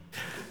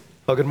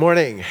Well, good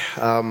morning.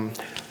 I'll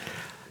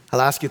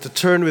ask you to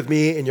turn with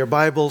me in your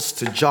Bibles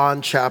to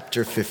John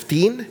chapter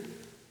 15.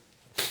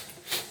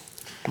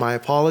 My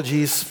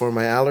apologies for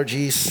my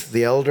allergies.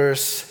 The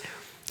elders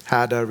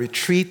had a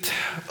retreat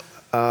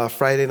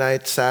Friday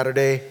night,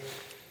 Saturday,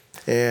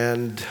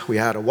 and we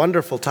had a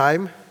wonderful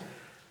time.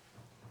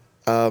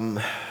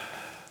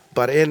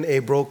 But in a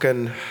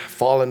broken,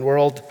 fallen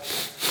world,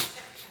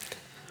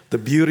 the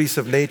beauties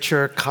of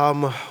nature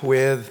come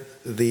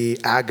with the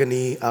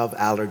agony of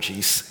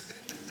allergies.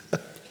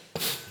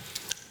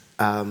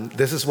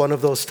 This is one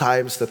of those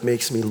times that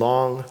makes me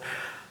long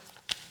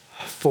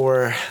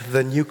for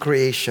the new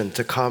creation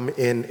to come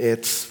in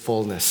its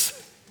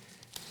fullness.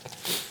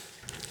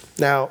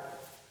 Now,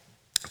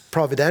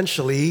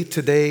 providentially,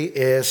 today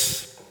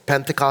is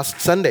Pentecost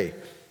Sunday.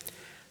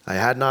 I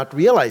had not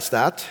realized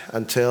that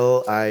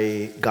until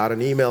I got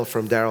an email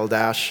from Daryl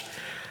Dash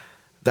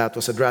that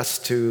was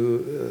addressed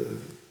to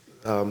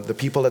the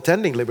people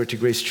attending Liberty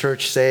Grace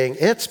Church saying,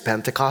 it's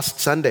Pentecost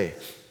Sunday.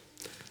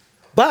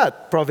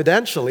 But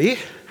providentially,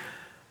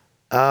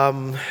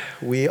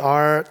 we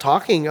are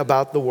talking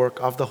about the work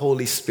of the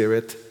Holy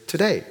Spirit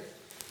today.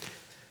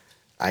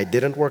 I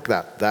didn't work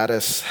that. That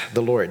is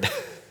the Lord.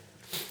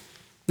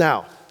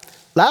 Now,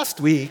 last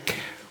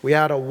week, we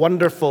had a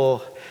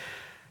wonderful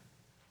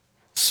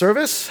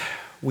service.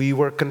 We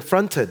were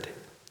confronted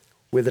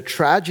with the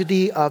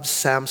tragedy of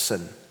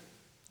Samson.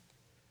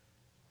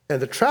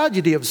 And the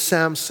tragedy of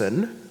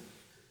Samson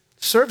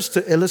serves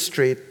to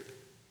illustrate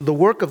the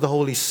work of the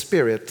Holy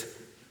Spirit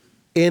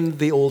in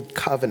the Old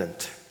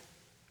Covenant.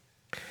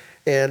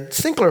 And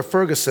Sinclair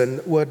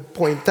Ferguson would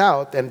point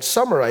out and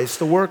summarize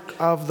the work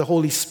of the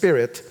Holy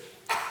Spirit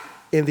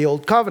in the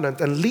Old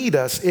Covenant and lead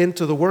us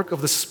into the work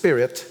of the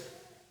Spirit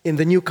in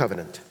the New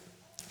Covenant.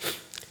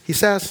 He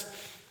says,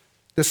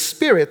 the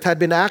Spirit had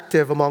been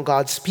active among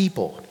God's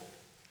people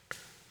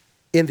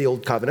in the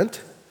Old Covenant,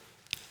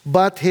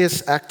 but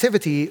his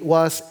activity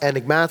was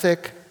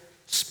enigmatic,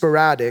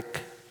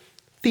 sporadic,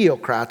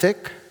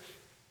 theocratic.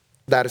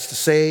 That is to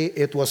say,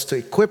 it was to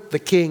equip the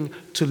king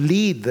to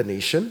lead the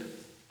nation,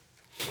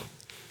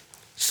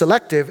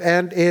 selective,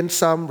 and in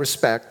some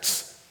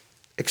respects,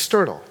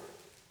 external.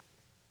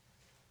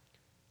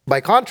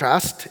 By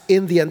contrast,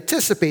 in the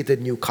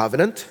anticipated New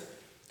Covenant,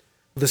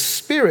 the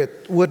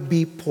Spirit would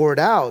be poured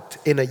out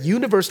in a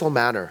universal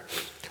manner,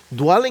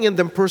 dwelling in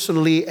them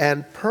personally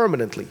and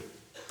permanently.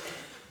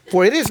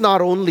 For it is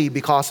not only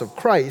because of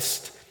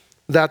Christ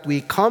that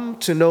we come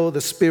to know the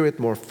Spirit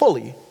more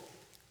fully,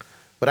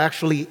 but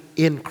actually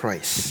in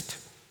Christ.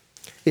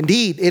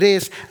 Indeed, it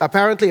is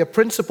apparently a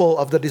principle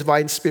of the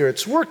divine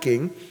Spirit's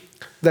working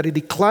that he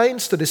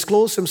declines to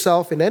disclose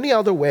himself in any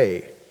other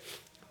way.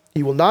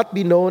 He will not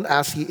be known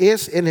as he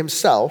is in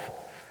himself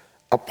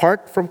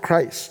apart from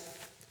Christ.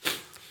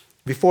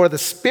 Before the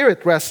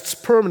Spirit rests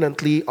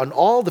permanently on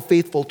all the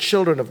faithful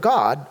children of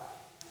God,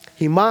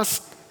 he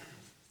must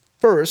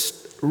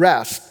first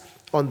rest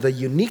on the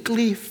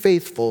uniquely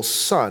faithful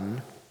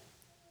Son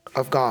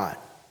of God.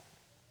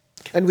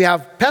 And we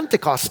have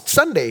Pentecost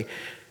Sunday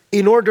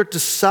in order to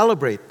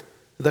celebrate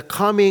the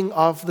coming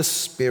of the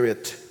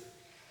Spirit,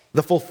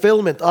 the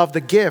fulfillment of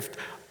the gift,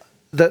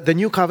 the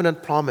new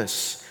covenant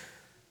promise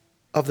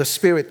of the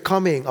Spirit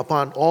coming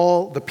upon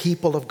all the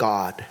people of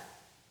God.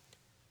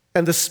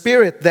 And the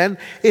Spirit then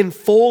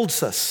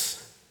enfolds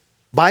us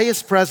by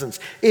his presence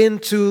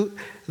into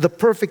the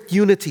perfect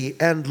unity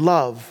and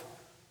love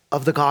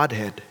of the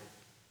Godhead.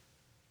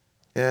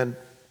 And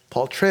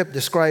Paul Tripp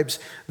describes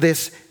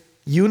this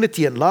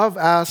unity and love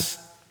as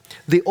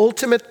the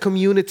ultimate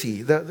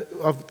community,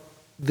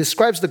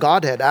 describes the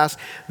Godhead as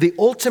the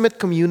ultimate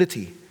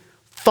community,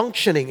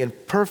 functioning in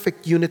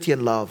perfect unity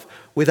and love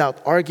without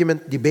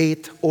argument,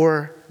 debate,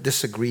 or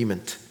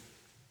disagreement.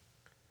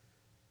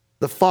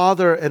 The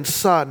Father and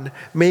Son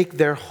make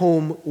their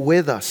home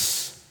with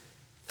us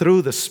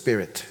through the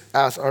Spirit,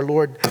 as our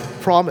Lord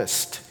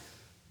promised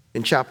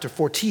in chapter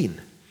 14.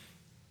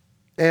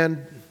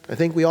 And I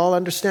think we all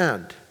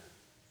understand,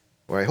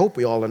 or I hope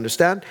we all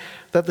understand,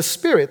 that the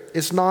Spirit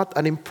is not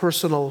an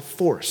impersonal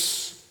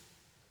force.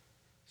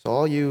 So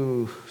all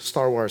you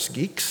Star Wars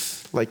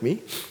geeks like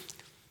me,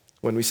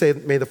 when we say,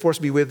 may the Force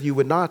be with you,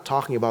 we're not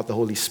talking about the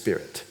Holy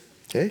Spirit.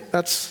 Okay?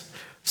 That's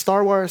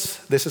Star Wars,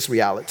 this is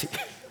reality.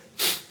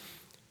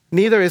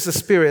 Neither is the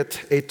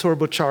Spirit a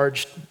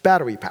turbocharged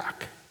battery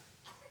pack.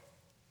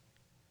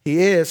 He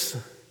is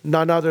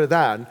none other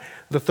than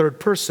the third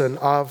person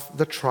of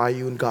the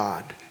triune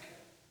God.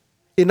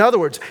 In other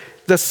words,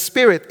 the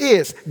Spirit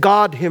is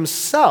God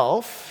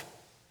himself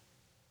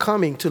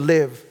coming to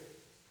live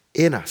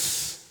in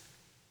us,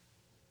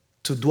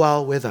 to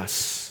dwell with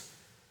us,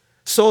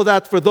 so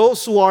that for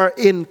those who are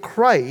in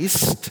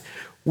Christ,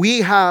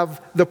 we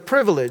have the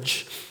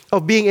privilege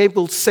of being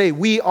able to say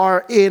we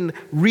are in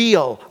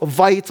real,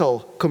 vital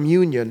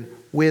communion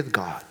with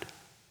God.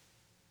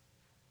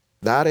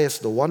 That is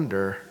the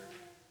wonder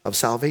of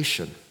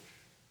salvation.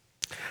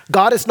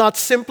 God is not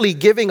simply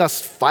giving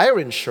us fire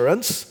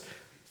insurance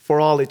for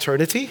all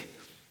eternity,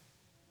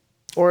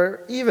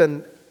 or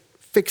even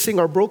fixing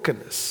our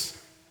brokenness.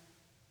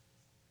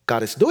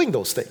 God is doing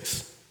those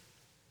things.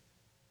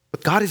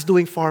 But God is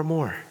doing far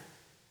more.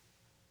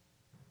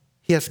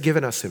 He has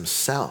given us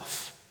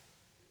Himself.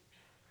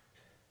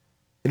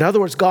 In other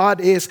words, God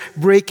is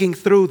breaking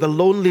through the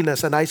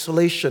loneliness and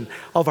isolation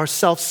of our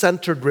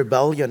self-centered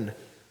rebellion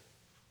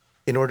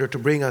in order to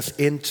bring us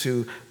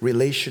into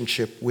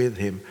relationship with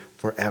Him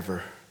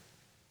forever.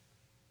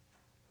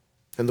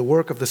 And the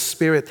work of the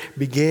Spirit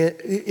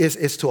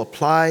is to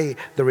apply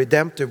the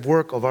redemptive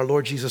work of our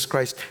Lord Jesus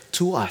Christ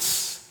to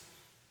us.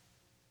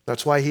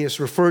 That's why He is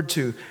referred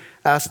to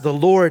as the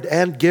Lord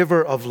and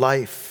giver of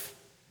life,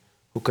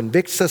 who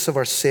convicts us of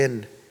our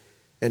sin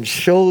and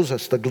shows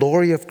us the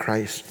glory of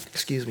Christ,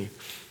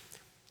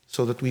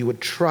 so that we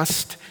would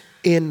trust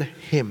in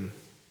Him.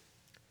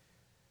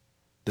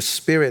 The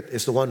Spirit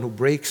is the one who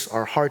breaks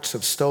our hearts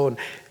of stone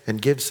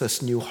and gives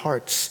us new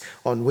hearts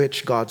on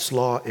which God's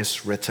law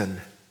is written.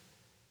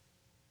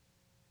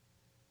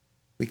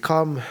 We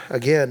come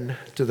again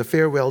to the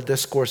farewell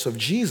discourse of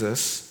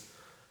Jesus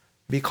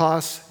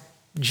because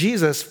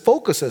Jesus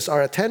focuses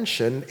our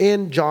attention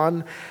in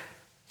John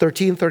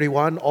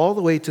 13:31 all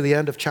the way to the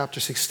end of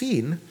chapter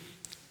 16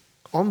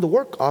 on the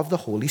work of the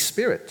Holy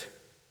Spirit.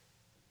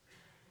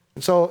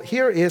 And so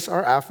here is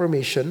our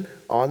affirmation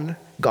on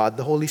God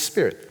the Holy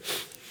Spirit.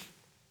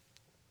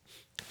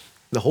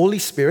 The Holy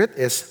Spirit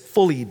is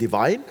fully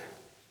divine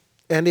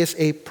and is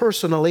a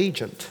personal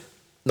agent,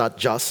 not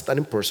just an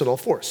impersonal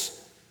force.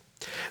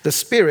 The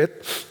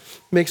Spirit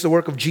makes the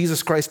work of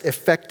Jesus Christ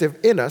effective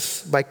in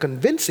us by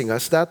convincing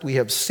us that we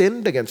have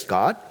sinned against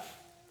God,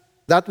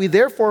 that we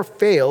therefore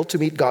fail to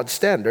meet God's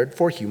standard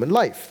for human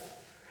life,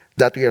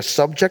 that we are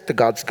subject to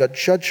God's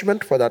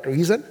judgment for that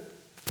reason,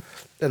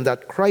 and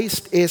that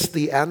Christ is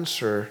the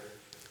answer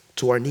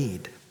to our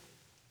need.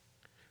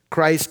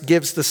 Christ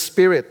gives the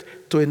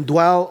Spirit to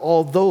indwell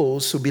all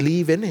those who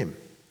believe in Him.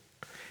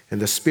 And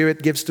the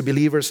Spirit gives to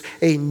believers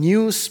a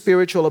new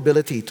spiritual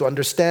ability to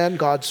understand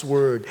God's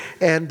Word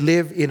and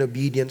live in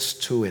obedience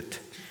to it.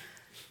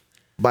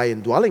 By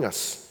indwelling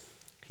us,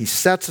 He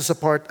sets us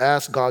apart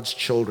as God's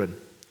children.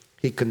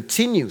 He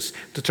continues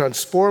to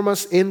transform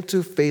us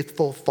into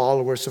faithful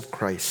followers of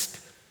Christ.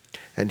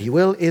 And He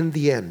will, in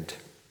the end,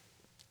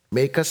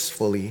 make us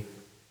fully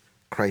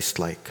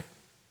Christ-like.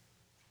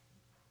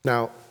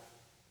 Now,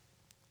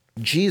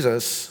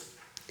 Jesus,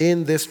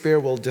 in this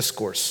farewell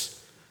discourse,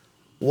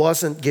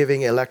 wasn't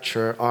giving a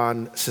lecture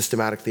on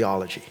systematic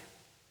theology.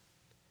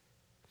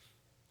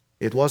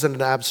 It wasn't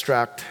an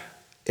abstract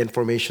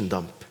information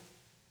dump.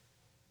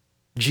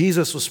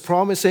 Jesus was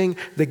promising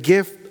the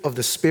gift of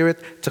the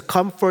Spirit to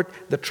comfort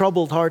the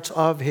troubled hearts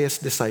of His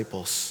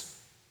disciples.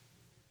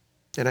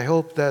 And I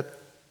hope that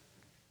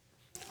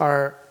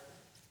our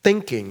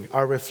thinking,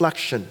 our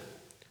reflection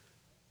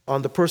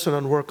on the person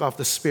and work of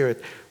the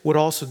Spirit would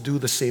also do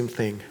the same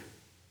thing.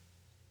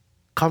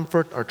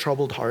 Comfort our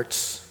troubled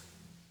hearts,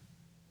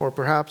 or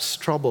perhaps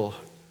trouble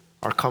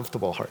our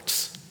comfortable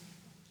hearts.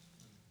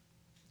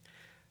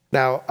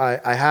 Now,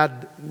 I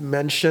had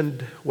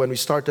mentioned when we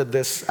started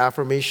this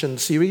affirmation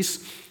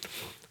series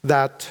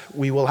that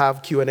we will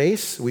have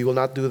Q&As. We will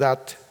not do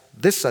that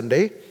this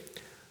Sunday,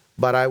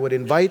 but I would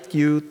invite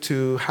you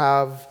to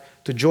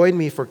join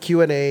me for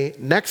Q&A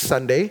next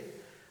Sunday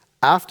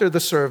after the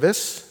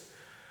service,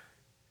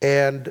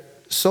 and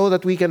so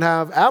that we can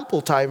have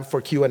ample time for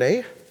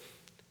Q&A,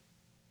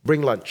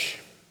 bring lunch.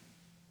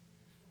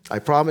 I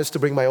promise to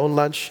bring my own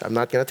lunch. I'm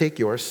not going to take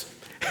yours.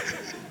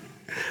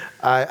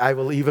 I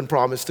will even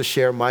promise to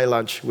share my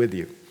lunch with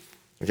you.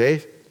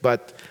 Okay?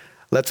 But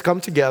let's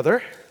come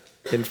together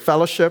in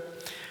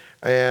fellowship,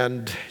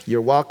 and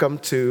you're welcome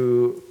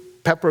to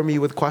pepper me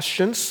with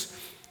questions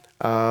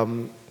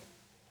and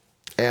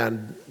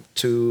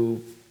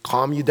to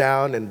calm you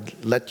down and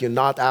let you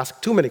not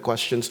ask too many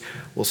questions.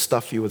 We'll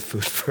stuff you with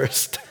food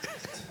first.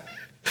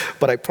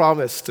 But I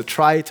promise to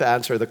try to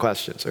answer the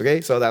questions,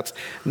 okay? So that's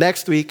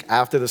next week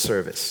after the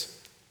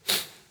service.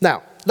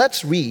 Now,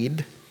 let's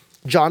read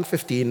John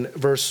 15,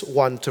 verse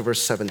 1 to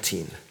verse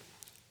 17.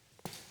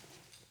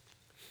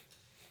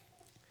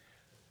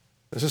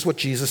 This is what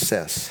Jesus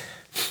says.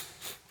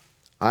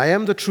 I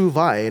am the true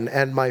vine,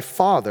 and my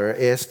Father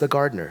is the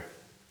gardener.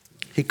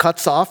 He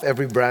cuts off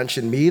every branch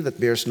in me that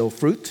bears no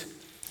fruit,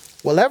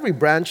 while every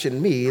branch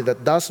in me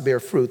that does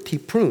bear fruit, He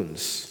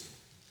prunes,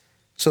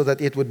 so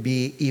that it would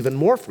be even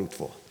more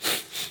fruitful.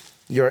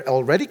 You're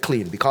already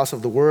clean because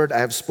of the word I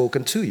have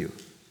spoken to you.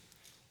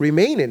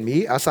 Remain in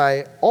me as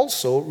I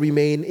also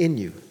remain in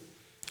you.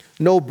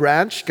 No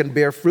branch can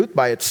bear fruit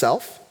by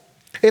itself.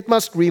 It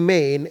must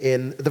remain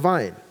in the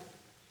vine.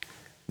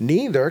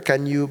 Neither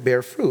can you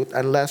bear fruit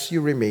unless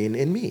you remain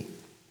in me.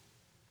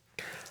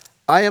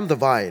 I am the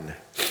vine.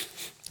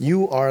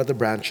 You are the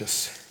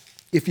branches.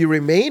 If you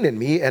remain in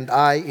me and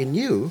I in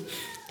you,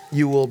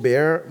 you will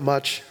bear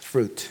much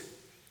fruit.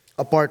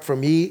 Apart from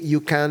me, you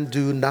can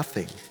do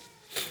nothing.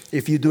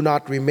 If you do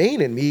not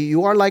remain in me,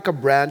 you are like a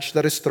branch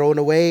that is thrown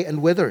away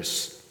and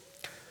withers.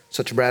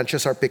 Such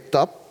branches are picked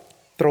up,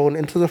 thrown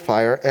into the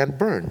fire, and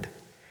burned.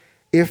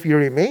 If you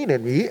remain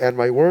in me and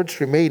my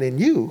words remain in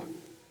you,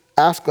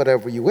 ask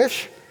whatever you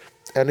wish,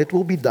 and it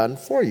will be done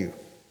for you.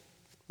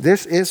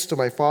 This is to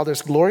my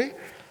Father's glory,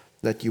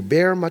 that you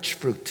bear much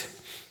fruit,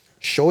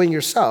 showing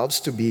yourselves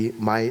to be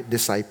my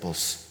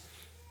disciples.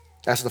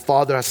 As the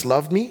Father has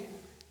loved me,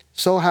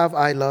 so have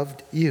I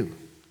loved you.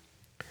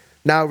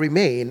 Now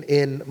remain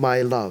in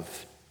my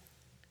love.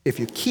 If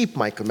you keep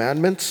my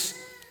commandments,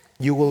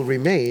 you will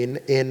remain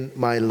in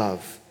my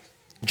love,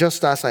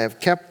 just as I have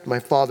kept my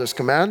Father's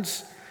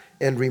commands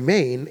and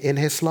remain in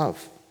his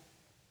love.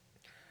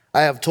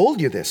 I have told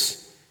you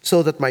this,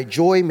 so that my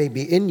joy may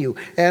be in you,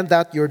 and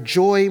that your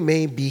joy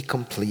may be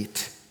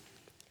complete.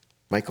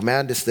 My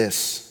command is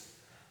this: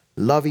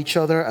 love each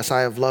other as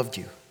I have loved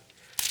you.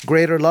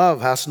 Greater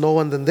love has no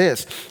one than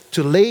this,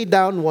 to lay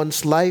down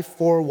one's life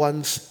for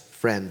one's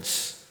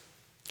friends.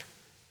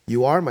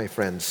 You are my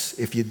friends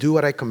if you do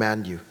what I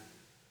command you.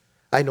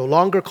 I no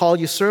longer call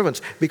you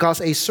servants,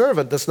 because a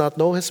servant does not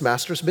know his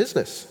master's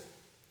business.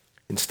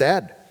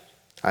 Instead,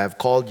 I have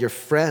called you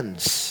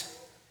friends.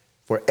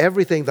 For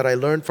everything that I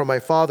learned from my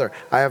Father,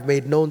 I have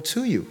made known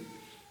to you.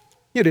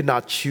 You did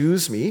not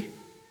choose me,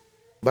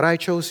 but I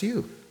chose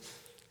you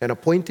and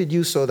appointed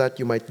you so that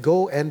you might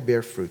go and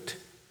bear fruit.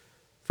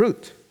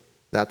 Fruit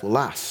that will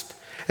last.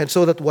 And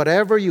so that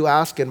whatever you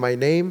ask in my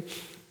name,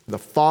 the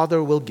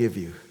Father will give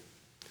you.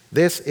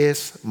 This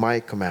is my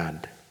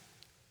command: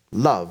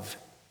 love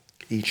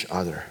each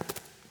other.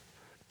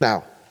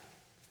 Now,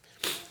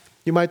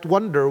 you might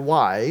wonder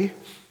why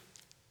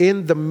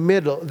in the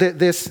middle,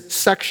 this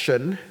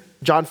section,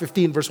 John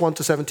 15, verse 1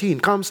 to 17,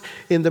 comes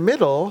in the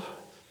middle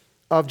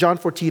of John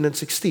 14 and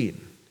 16,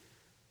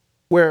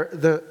 where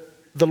the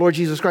Lord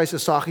Jesus Christ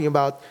is talking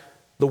about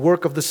the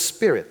work of the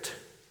Spirit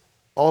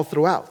all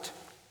throughout.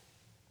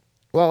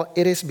 Well,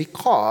 it is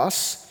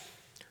because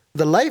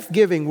the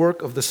life-giving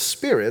work of the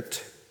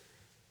Spirit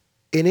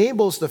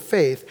enables the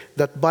faith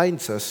that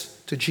binds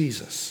us to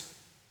Jesus.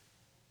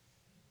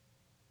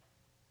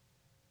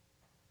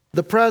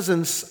 The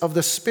presence of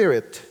the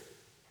Spirit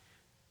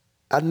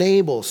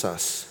enables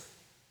us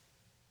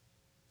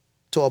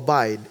to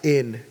abide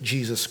in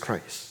Jesus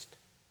Christ.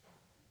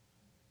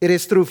 It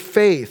is through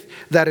faith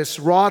that is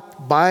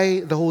wrought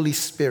by the Holy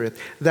Spirit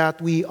that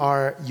we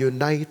are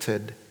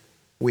united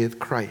with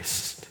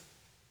Christ.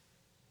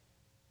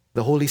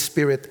 The Holy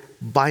Spirit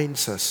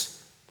binds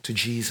us to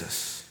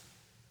Jesus.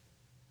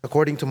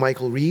 According to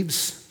Michael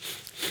Reeves,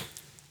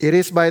 it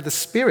is by the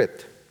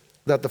Spirit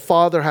that the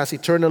Father has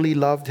eternally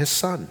loved his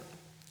Son.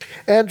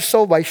 And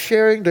so by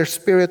sharing their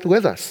Spirit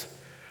with us,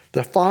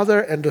 the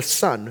Father and the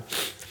Son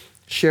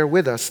share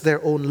with us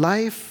their own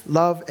life,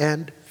 love,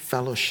 and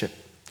fellowship.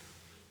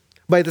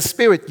 By the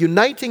Spirit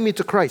uniting me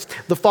to Christ,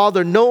 the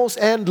Father knows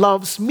and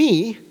loves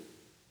me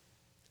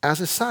as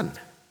his Son.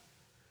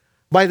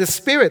 By the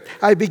Spirit,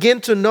 I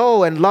begin to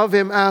know and love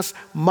him as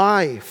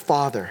my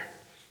Father.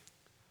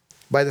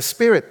 By the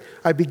Spirit,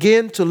 I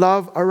begin to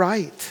love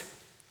aright.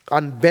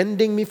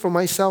 Unbending me from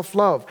my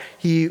self-love,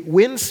 he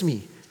wins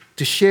me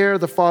to share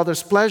the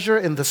Father's pleasure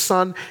in the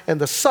Son and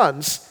the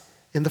Son's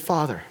in the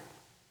Father.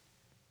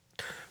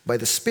 By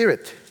the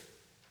Spirit,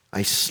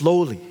 I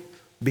slowly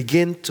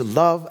begin to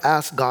love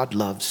as God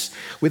loves,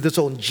 with his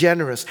own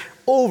generous,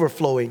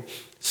 overflowing,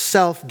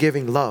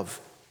 self-giving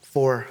love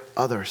for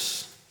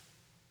others.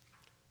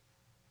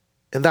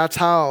 And that's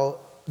how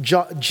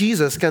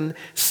Jesus can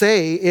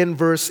say in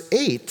verse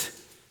 8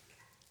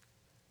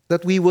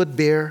 that we would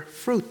bear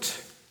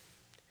fruit.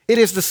 It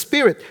is the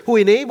Spirit who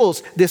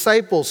enables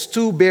disciples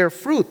to bear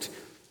fruit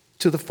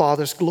to the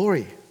Father's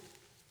glory.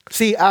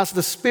 See, as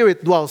the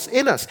Spirit dwells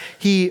in us,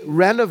 he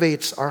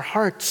renovates our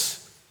hearts.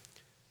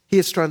 He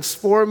is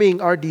transforming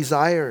our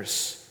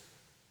desires.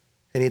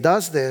 And he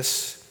does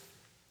this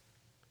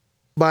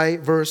by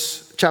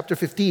chapter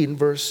 15,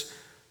 verse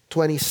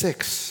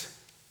 26.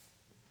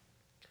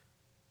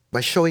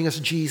 By showing us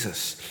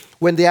Jesus.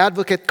 When the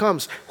Advocate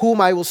comes,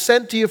 whom I will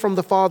send to you from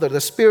the Father,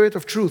 the Spirit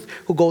of truth,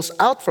 who goes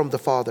out from the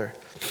Father,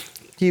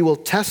 he will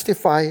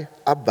testify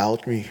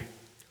about me.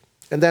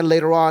 And then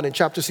later on in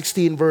chapter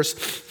 16, verse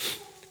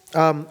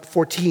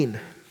 14,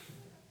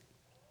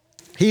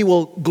 he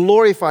will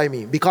glorify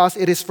me, because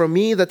it is from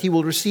me that he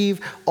will receive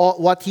all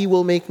what he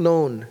will make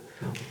known.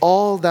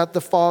 All that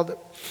the Father...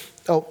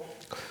 Oh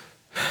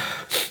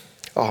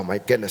my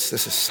goodness,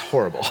 this is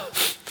horrible.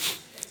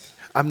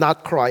 I'm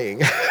not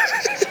crying.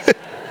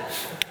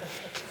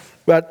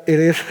 But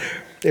it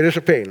is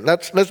a pain.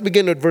 Let's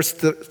begin with verse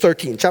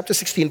 13. Chapter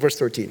 16, verse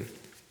 13.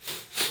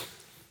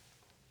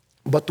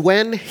 But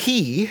when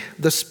he,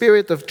 the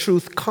Spirit of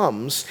truth,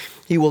 comes,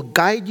 he will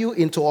guide you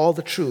into all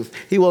the truth.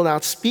 He will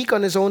not speak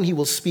on his own. He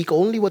will speak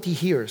only what he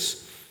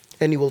hears.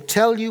 And he will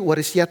tell you what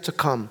is yet to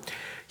come.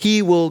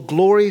 He will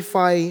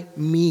glorify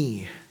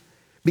me,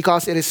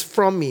 because it is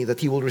from me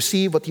that he will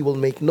receive what he will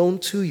make known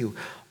to you.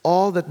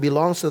 All that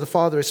belongs to the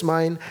Father is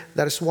mine.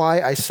 That is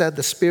why I said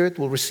the Spirit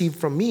will receive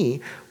from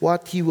me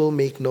what he will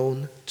make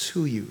known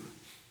to you.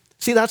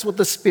 See, that's what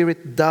the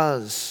Spirit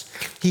does.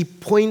 He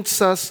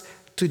points us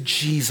to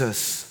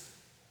Jesus.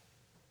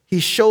 He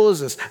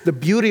shows us the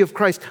beauty of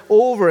Christ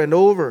over and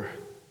over.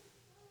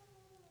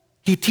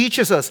 He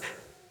teaches us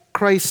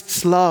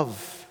Christ's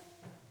love.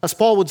 As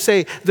Paul would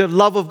say, the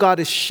love of God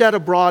is shed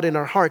abroad in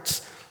our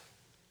hearts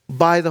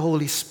by the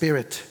Holy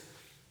Spirit.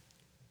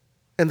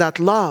 And that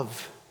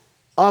love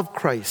of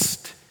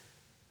Christ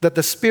that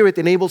the Spirit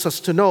enables us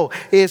to know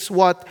is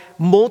what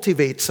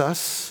motivates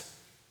us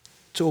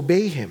to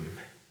obey Him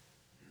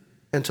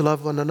and to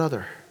love one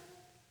another.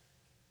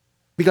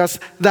 Because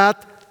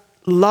that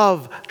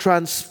love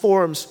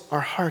transforms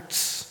our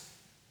hearts.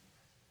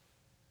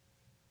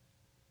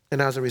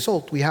 And as a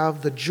result, we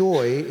have the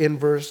joy in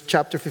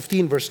chapter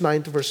 15, verse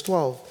 9 to verse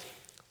 12,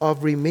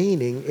 of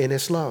remaining in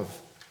His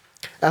love.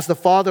 As the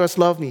Father has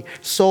loved me,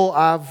 so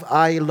have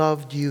I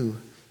loved you.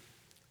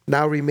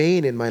 Now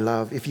remain in my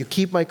love. If you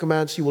keep my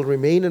commands, you will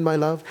remain in my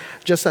love,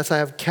 just as I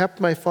have kept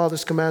my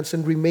Father's commands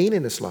and remain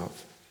in His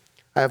love.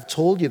 I have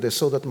told you this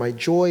so that my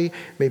joy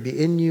may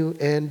be in you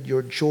and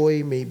your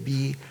joy may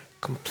be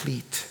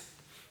complete.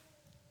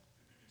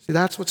 See,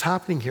 that's what's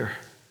happening here.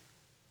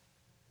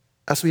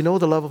 As we know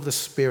the love of the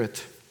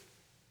Spirit,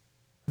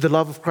 the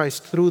love of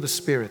Christ through the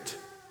Spirit,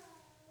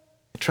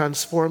 it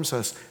transforms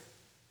us,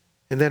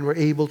 and then we're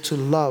able to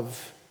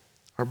love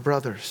our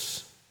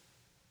brothers.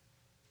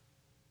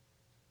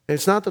 And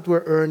it's not that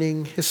we're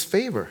earning His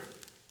favor.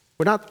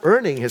 We're not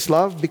earning His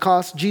love,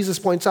 because Jesus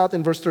points out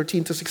in verse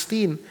 13 to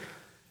 16,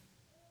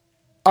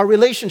 our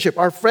relationship,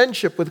 our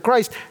friendship with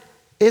Christ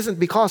isn't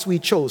because we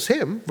chose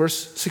Him.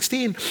 Verse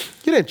 16,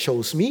 you didn't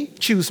choose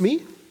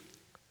me,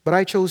 but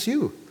I chose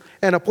you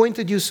and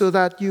appointed you so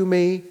that you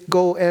may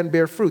go and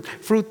bear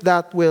fruit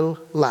that will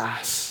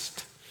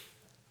last.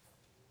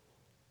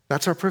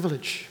 That's our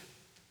privilege.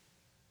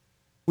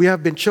 We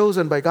have been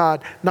chosen by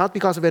God not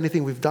because of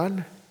anything we've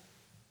done,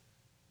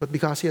 but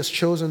because He has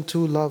chosen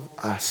to love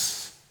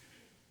us.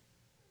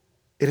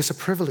 It is a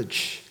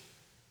privilege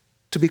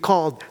to be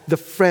called the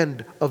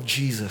friend of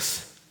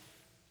Jesus.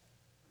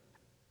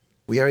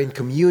 We are in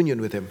communion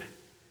with Him.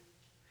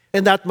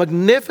 And that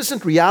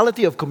magnificent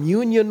reality of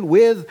communion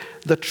with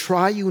the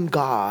triune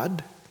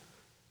God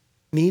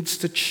needs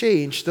to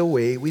change the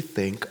way we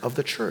think of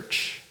the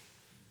church.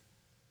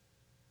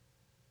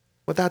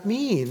 What that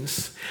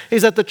means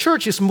is that the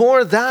church is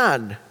more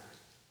than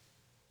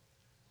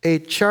a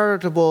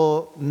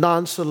charitable,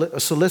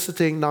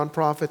 non-soliciting,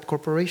 nonprofit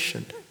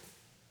corporation.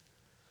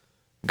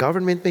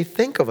 Government may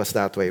think of us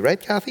that way,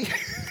 right, Kathy?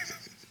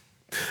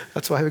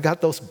 That's why we got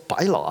those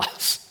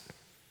bylaws.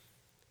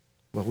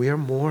 But we are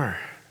more.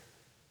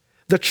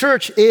 The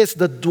church is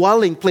the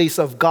dwelling place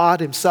of God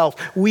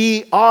Himself.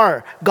 We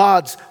are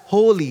God's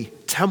holy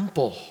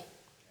temple,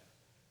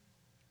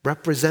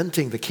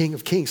 representing the King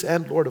of Kings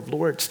and Lord of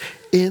Lords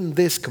in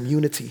this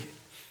community.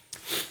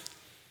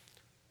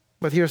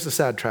 But here's the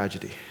sad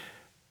tragedy.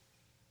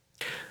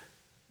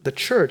 The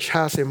church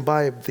has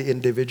imbibed the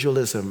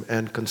individualism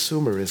and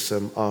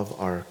consumerism of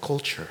our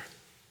culture.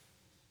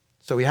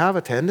 So we have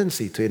a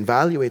tendency to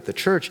evaluate the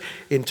church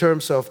in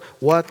terms of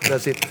what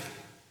does it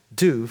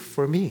do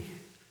for me,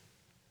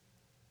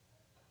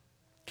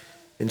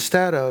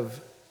 instead of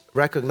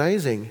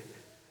recognizing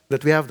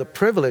that we have the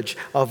privilege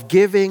of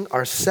giving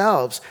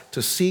ourselves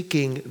to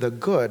seeking the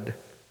good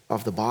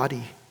of the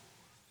body.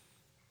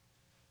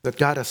 That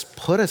God has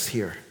put us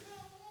here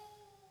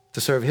to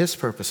serve His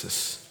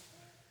purposes,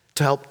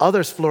 to help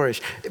others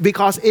flourish.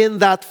 Because in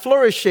that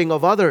flourishing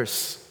of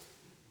others,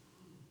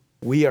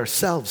 we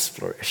ourselves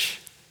flourish.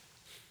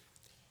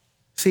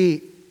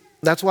 See,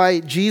 that's why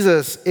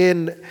Jesus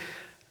in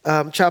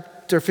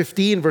chapter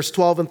 15, verse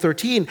 12 and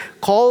 13,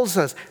 calls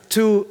us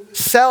to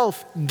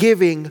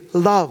self-giving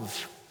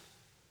love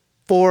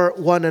for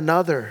one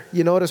another.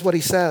 You notice what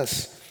He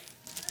says,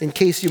 in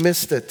case you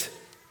missed it.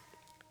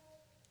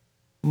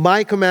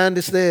 My command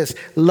is this: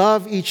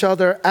 love each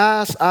other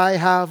as I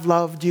have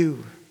loved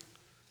you.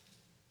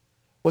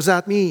 What does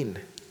that mean?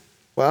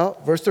 Well,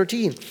 verse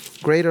 13,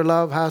 greater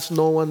love has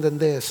no one than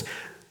this,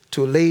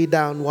 to lay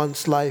down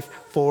one's life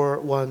for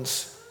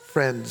one's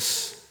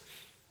friends.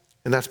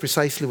 And that's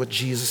precisely what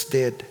Jesus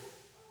did.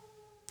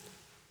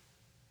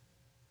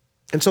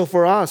 And so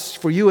for us,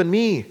 for you and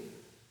me,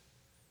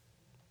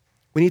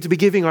 we need to be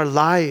giving our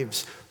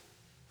lives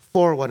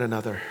for one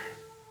another.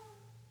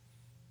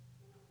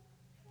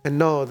 And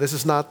no, this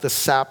is not the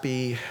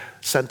sappy,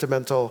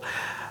 sentimental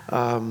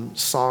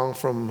song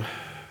from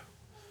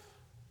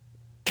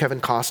Kevin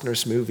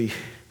Costner's movie,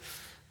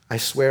 I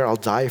swear I'll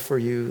die for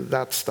you,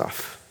 that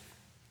stuff.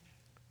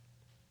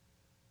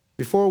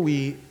 Before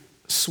we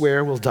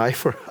swear we'll die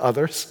for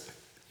others,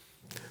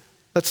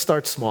 let's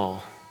start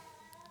small.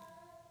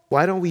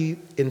 Why don't we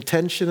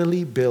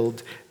intentionally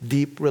build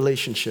deep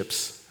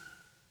relationships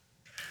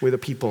with the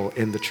people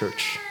in the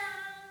church?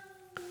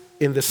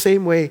 In the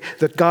same way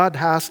that God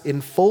has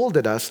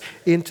enfolded us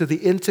into the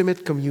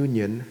intimate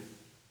communion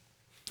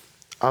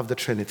of the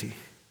Trinity.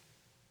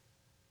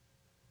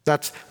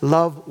 That's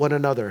love one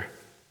another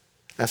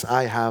as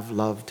I have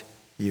loved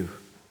you.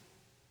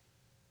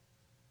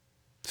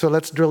 So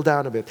let's drill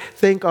down a bit.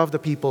 Think of the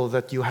people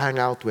that you hang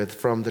out with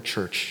from the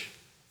church.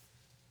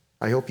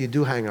 I hope you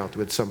do hang out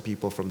with some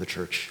people from the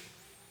church.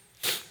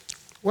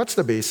 What's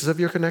the basis of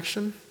your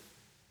connection?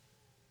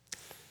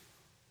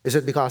 Is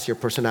it because your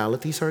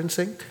personalities are in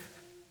sync?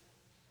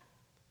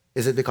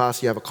 Is it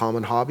because you have a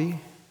common hobby?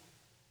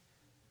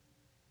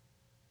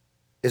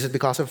 Is it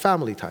because of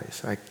family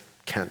ties? I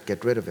can't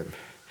get rid of him.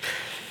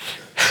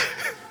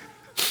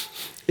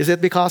 Is it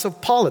because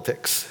of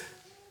politics?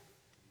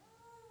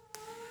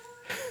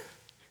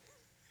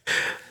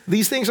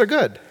 These things are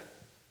good.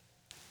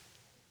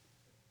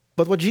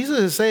 But what Jesus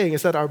is saying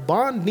is that our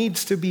bond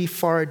needs to be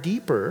far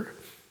deeper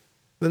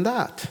than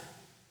that.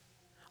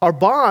 Our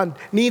bond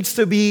needs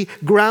to be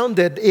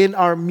grounded in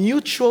our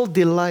mutual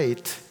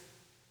delight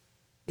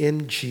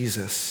in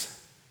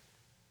Jesus.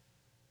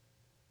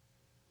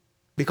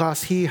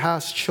 Because He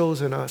has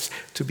chosen us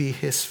to be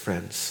His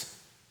friends.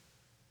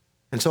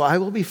 And so I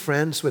will be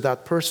friends with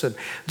that person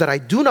that I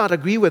do not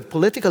agree with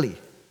politically,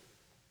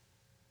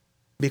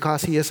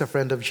 because he is a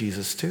friend of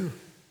Jesus too.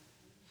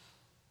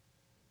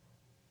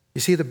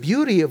 You see, the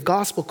beauty of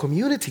gospel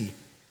community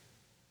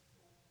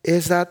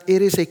is that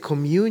it is a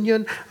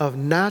communion of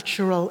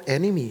natural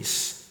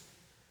enemies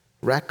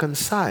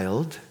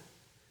reconciled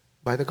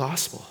by the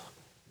gospel.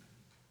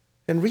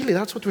 And really,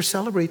 that's what we're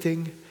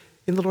celebrating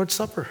in the Lord's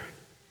Supper.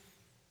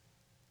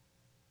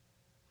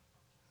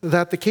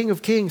 That the King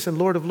of Kings and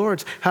Lord of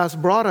Lords has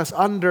brought us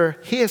under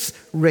His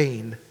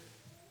reign.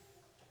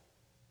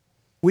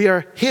 We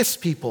are His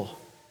people.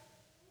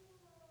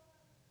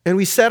 And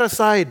we set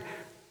aside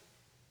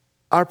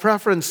our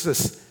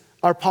preferences,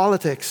 our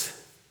politics,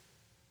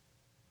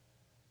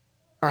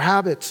 our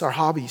habits, our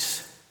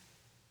hobbies,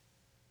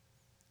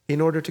 in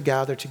order to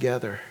gather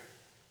together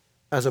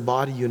as a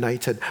body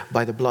united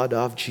by the blood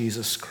of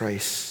Jesus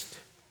Christ.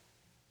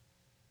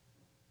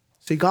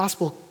 See,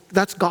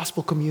 that's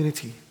gospel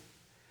community.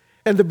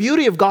 And the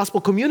beauty of gospel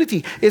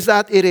community is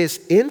that it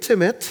is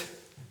intimate,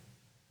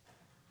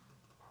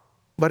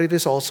 but it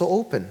is also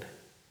open.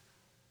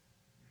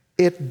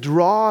 It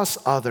draws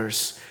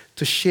others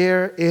to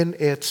share in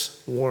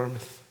its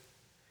warmth.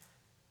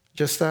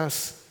 Just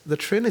as the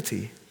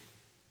Trinity,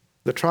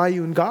 the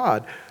triune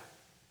God,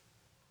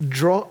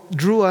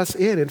 drew us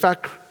in. In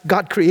fact,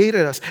 God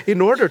created us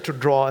in order to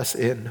draw us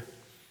in.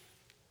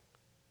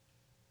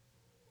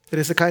 It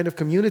is a kind of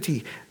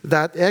community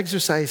that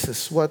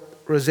exercises what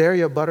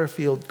Rosaria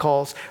Butterfield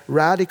calls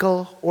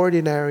radical,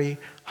 ordinary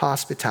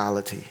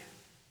hospitality.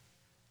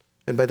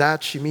 And by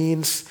that she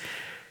means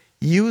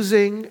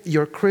using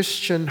your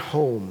Christian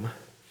home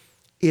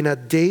in a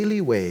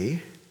daily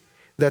way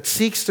that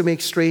seeks to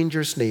make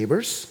strangers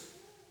neighbors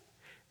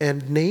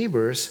and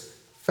neighbors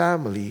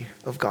family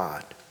of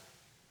God.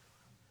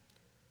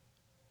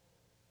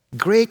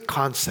 Great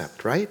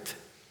concept, right?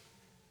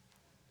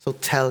 So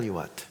tell you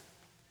what,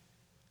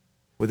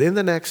 within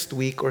the next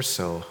week or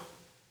so,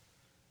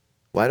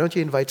 why don't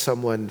you invite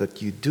someone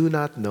that you do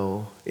not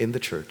know in the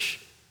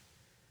church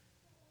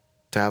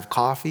to have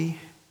coffee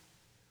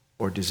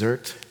or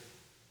dessert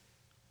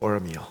or a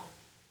meal?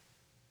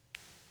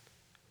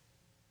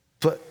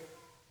 But,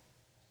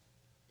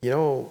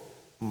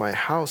 my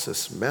house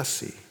is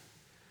messy.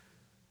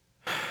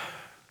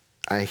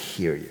 I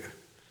hear you.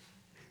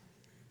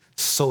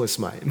 So is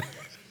mine.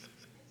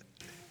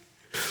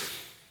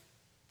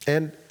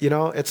 And,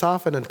 it's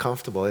often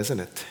uncomfortable, isn't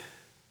it?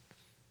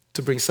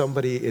 To bring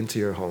somebody into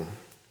your home.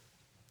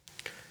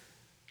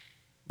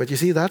 But you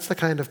see, that's the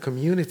kind of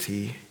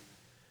community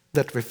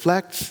that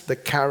reflects the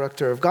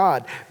character of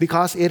God,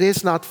 because it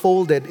is not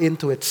folded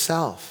into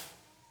itself.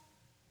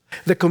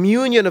 The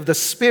communion of the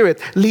Spirit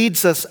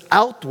leads us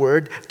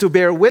outward to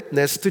bear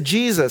witness to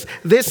Jesus.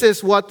 This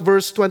is what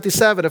verse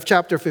 27 of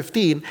chapter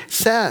 15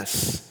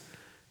 says.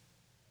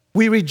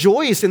 We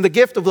rejoice in the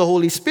gift of the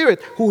Holy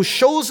Spirit who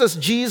shows us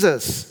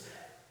Jesus.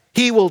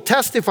 He will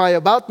testify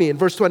about me in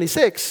verse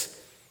 26.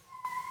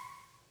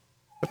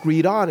 But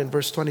read on in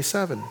verse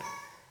 27.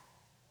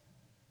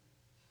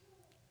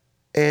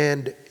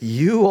 And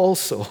you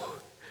also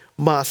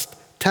must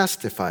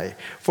testify,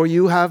 for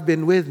you have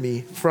been with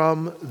me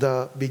from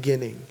the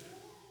beginning.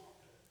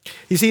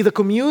 You see, the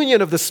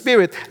communion of the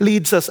Spirit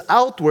leads us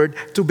outward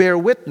to bear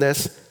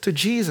witness to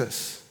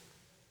Jesus.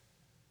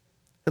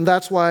 And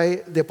that's why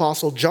the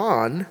Apostle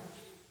John,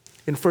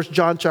 in 1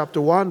 John chapter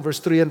 1, verse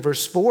 3 and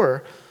verse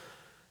 4,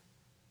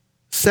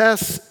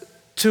 says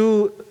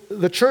to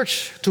the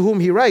church to whom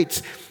he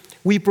writes,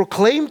 we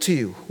proclaim to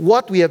you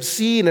what we have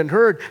seen and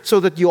heard, so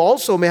that you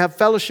also may have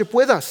fellowship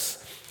with us.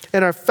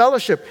 And our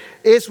fellowship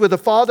is with the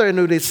Father and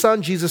with His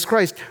Son, Jesus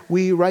Christ.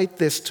 We write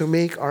this to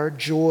make our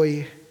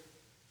joy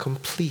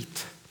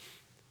complete.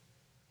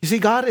 You see,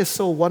 God is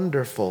so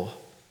wonderful,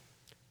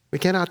 we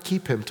cannot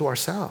keep Him to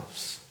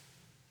ourselves.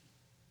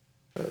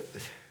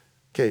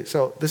 Okay,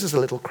 so this is a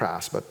little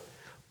crass, but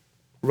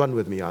run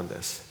with me on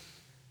this.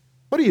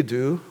 What do you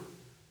do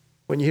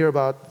when you hear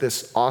about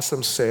this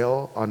awesome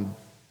sale on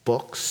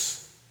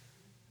books?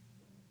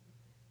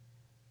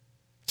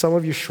 Some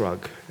of you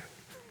shrug,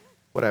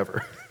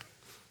 whatever.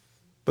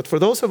 But for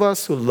those of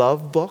us who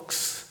love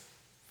books,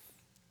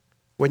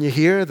 when you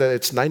hear that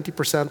it's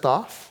 90%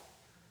 off,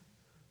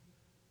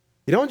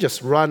 you don't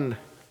just run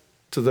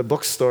to the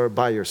bookstore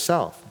by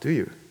yourself, do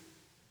you?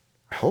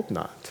 I hope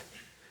not.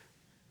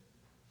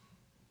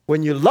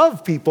 When you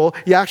love people,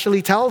 you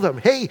actually tell them,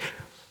 hey,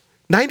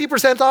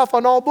 90% off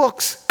on all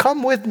books.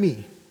 Come with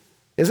me.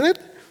 Isn't it?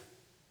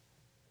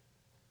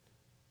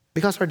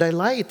 Because our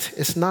delight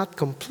is not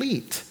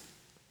complete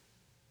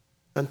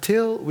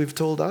until we've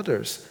told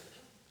others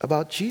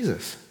about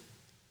Jesus.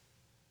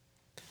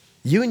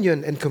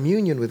 Union and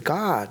communion with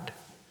God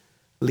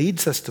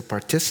leads us to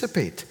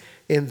participate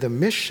in the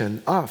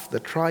mission of the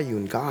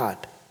triune God.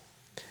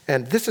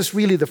 And this is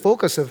really the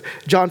focus of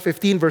John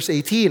 15, verse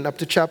 18, up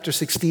to chapter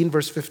 16,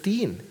 verse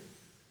 15.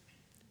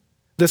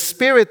 The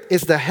Spirit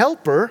is the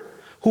helper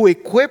who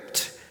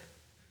equipped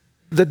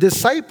the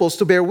disciples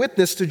to bear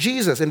witness to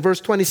Jesus in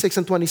verse 26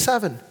 and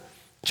 27.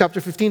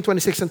 Chapter 15,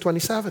 26 and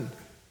 27.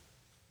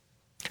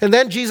 And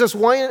then Jesus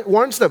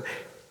warns them,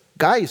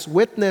 guys,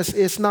 witness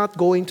is not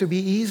going to be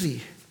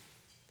easy.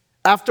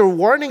 After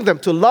warning them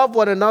to love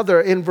one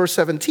another in verse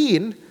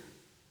 17,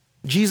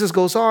 Jesus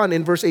goes on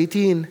in verse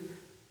 18,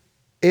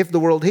 if the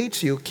world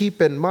hates you,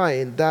 keep in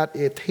mind that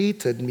it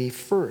hated me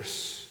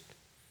first.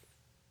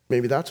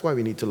 Maybe that's why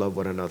we need to love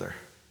one another.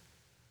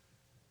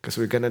 Because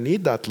we're going to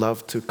need that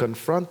love to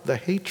confront the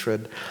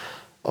hatred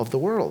of the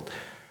world.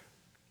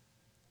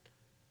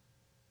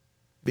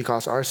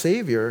 Because our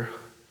Savior,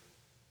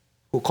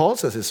 who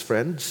calls us his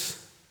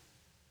friends,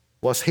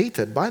 was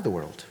hated by the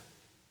world.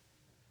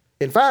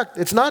 In fact,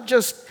 it's not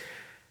just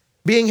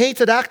being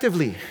hated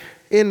actively.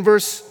 In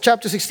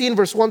chapter 16,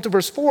 verse 1 to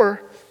verse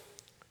 4,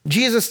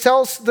 Jesus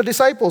tells the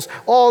disciples,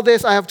 all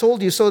this I have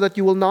told you so that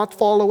you will not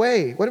fall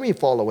away. What do you mean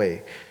fall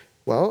away?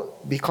 Well,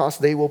 because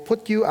they will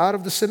put you out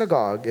of the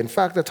synagogue. In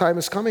fact, the time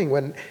is coming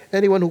when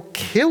anyone who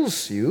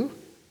kills you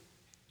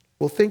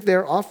will think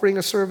they're offering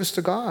a service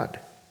to God.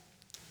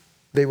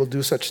 They will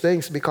do such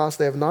things because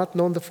they have not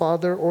known the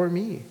Father or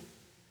me.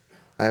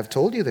 I have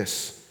told you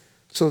this,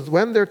 so that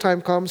when their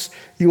time comes,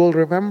 you will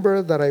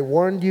remember that I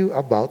warned you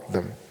about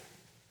them.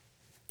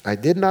 I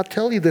did not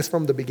tell you this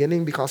from the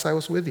beginning because I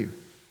was with you.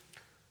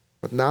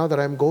 But now that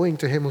I'm going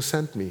to him who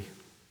sent me.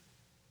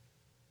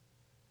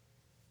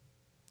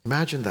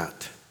 Imagine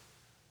that.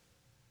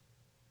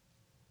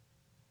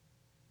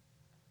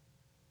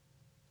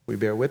 We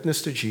bear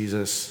witness to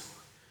Jesus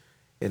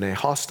in a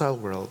hostile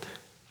world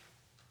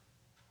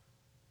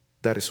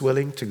that is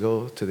willing to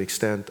go to the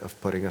extent of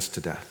putting us to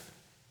death.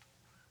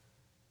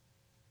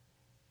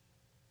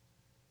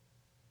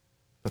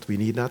 But we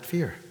need not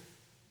fear,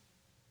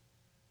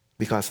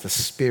 because the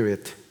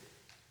Spirit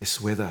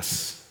is with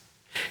us.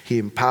 He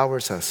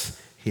empowers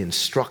us. He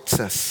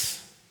instructs us.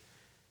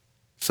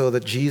 So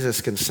that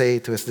Jesus can say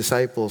to his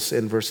disciples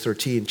in verse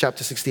 13,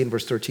 chapter 16,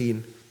 verse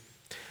 13,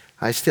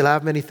 I still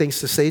have many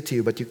things to say to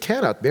you, but you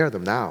cannot bear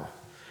them now.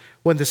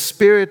 When the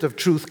Spirit of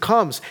truth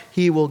comes,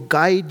 he will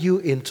guide you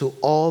into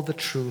all the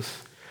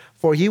truth.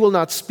 For he will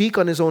not speak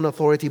on his own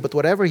authority, but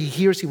whatever he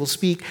hears, he will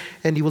speak,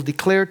 and he will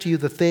declare to you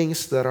the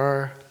things that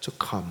are to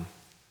come.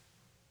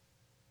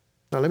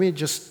 Now, let me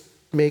just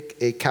make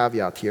a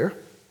caveat here.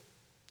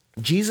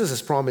 Jesus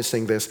is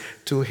promising this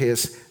to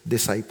his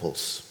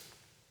disciples.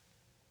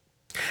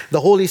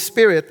 The Holy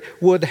Spirit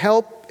would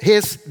help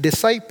his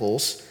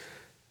disciples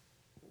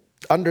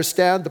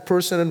understand the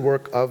person and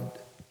work of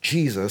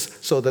Jesus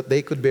so that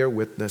they could bear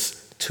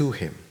witness to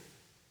him.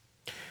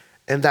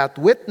 And that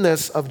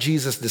witness of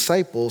Jesus'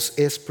 disciples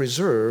is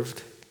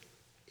preserved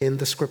in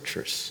the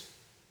Scriptures.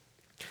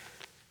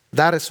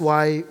 That is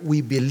why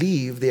we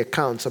believe the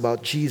accounts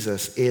about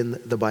Jesus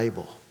in the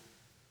Bible.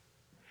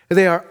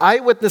 They are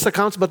eyewitness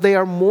accounts, but they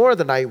are more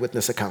than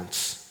eyewitness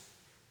accounts.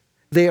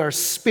 They are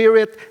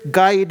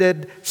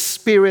Spirit-guided,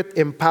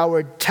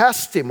 Spirit-empowered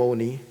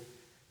testimony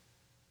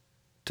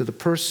to the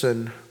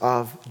person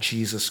of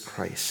Jesus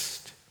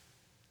Christ,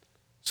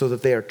 so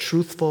that they are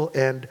truthful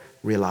and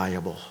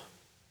reliable.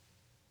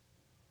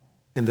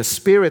 And the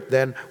Spirit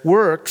then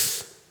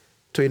works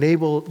to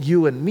enable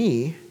you and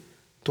me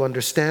to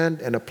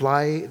understand and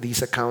apply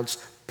these accounts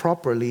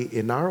properly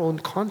in our own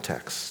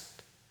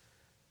context,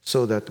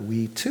 so that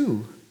we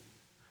too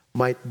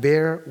might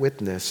bear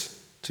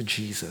witness to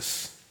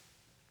Jesus.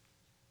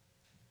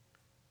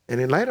 And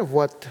in light of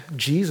what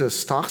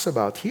Jesus talks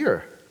about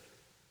here,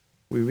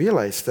 we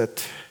realize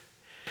that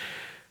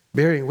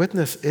bearing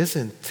witness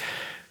isn't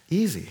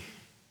easy.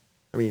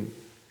 I mean,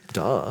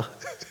 duh.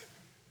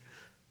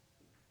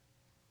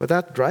 But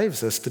that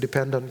drives us to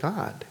depend on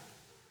God,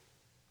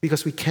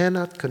 because we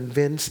cannot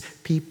convince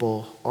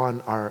people on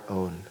our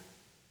own.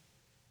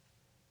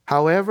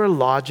 However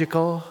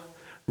logical,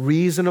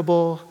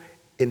 reasonable,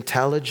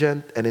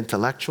 intelligent, and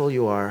intellectual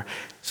you are,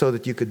 so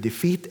that you could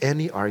defeat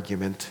any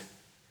argument,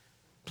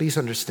 please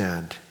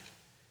understand,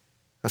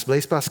 as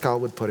Blaise Pascal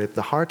would put it,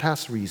 the heart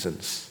has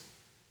reasons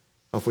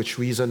of which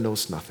reason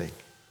knows nothing.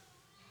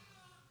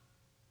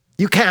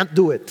 You can't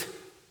do it.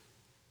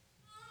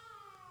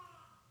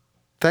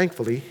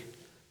 Thankfully,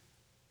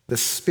 the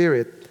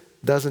Spirit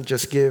doesn't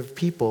just give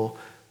people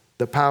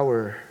the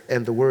power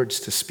and the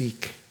words to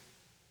speak.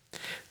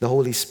 The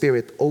Holy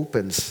Spirit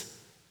opens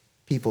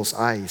people's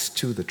eyes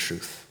to the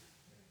truth.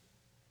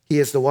 He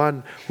is the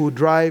one who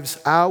drives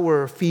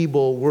our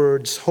feeble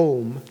words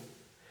home,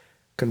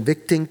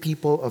 convicting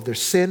people of their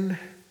sin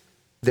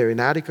their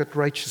inadequate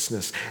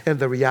righteousness, and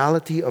the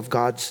reality of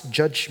God's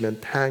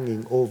judgment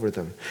hanging over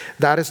them.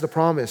 That is the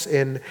promise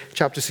in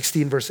chapter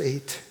 16, verse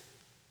 8.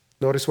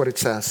 Notice what it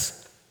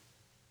says.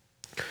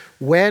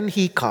 When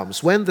He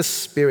comes, when the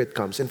Spirit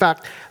comes. In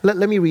fact, let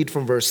me read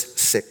from verse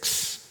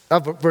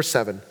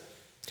 7.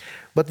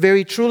 But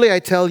very truly I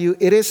tell you,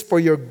 it is for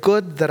your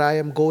good that I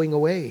am going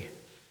away.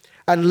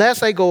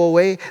 Unless I go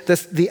away,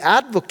 the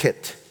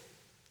advocate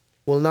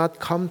will not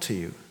come to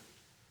you.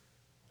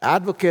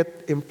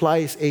 Advocate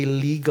implies a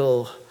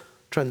legal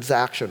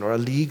transaction or a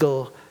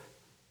legal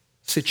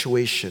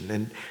situation.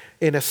 And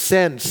in a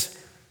sense,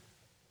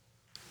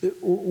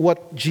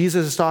 what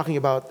Jesus is talking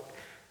about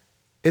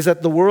is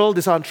that the world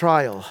is on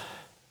trial.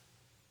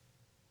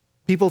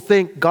 People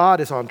think God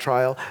is on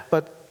trial,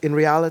 but in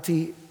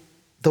reality,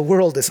 the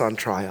world is on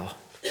trial.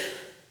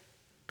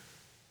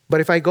 But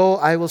if I go,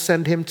 I will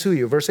send Him to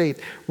you. Verse 8,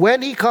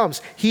 when He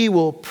comes, He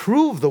will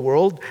prove the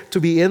world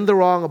to be in the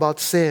wrong about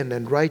sin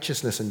and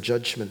righteousness and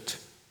judgment.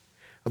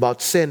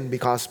 About sin,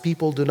 because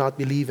people do not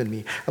believe in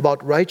me.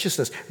 About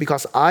righteousness,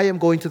 because I am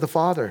going to the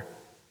Father,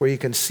 where you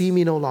can see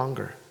me no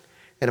longer.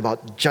 And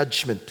about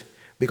judgment,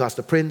 because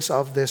the prince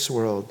of this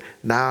world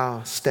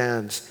now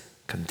stands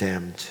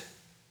condemned.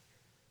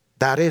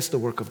 That is the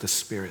work of the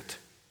Spirit.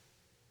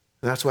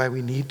 And that's why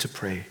we need to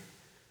pray.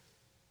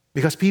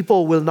 Because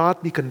people will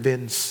not be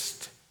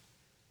convinced.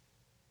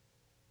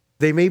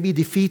 They may be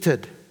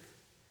defeated,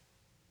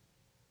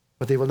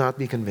 but they will not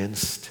be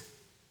convinced.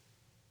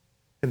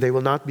 And they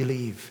will not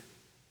believe.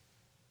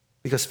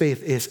 Because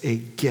faith is a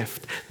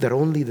gift that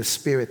only the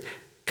Spirit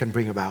can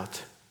bring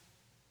about.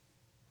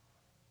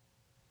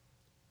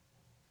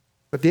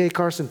 But D.A.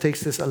 Carson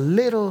takes this a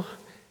little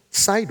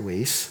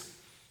sideways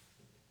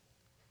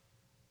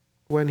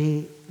when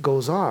he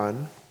goes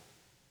on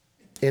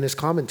in his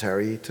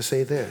commentary to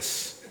say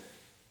this.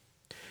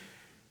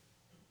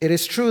 It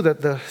is true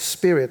that the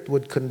Spirit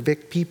would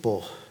convict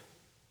people.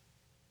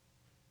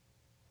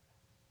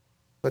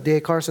 But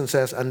D.A. Carson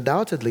says,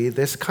 undoubtedly,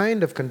 this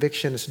kind of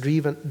conviction is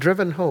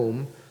driven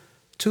home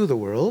to the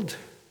world.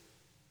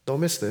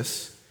 Don't miss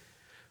this.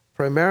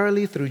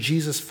 Primarily through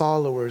Jesus'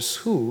 followers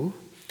who,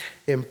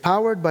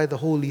 empowered by the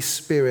Holy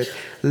Spirit,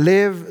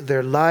 live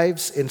their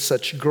lives in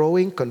such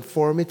growing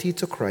conformity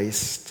to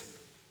Christ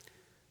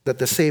that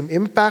the same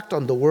impact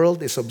on the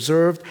world is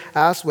observed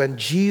as when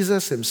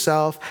Jesus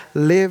Himself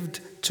lived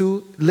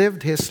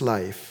His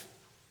life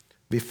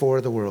before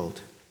the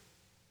world.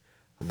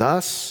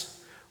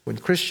 Thus, when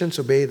Christians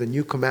obey the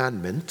new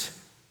commandment,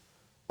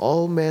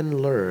 all men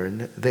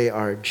learn they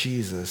are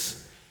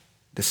Jesus'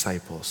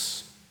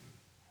 disciples.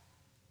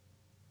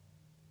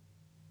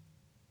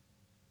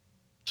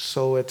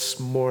 So it's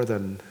more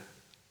than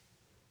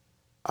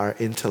our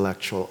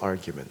intellectual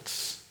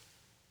arguments.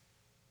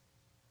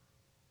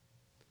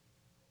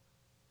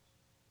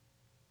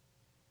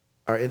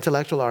 Our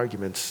intellectual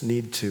arguments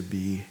need to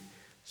be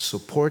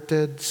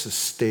supported,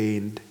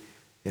 sustained,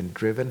 and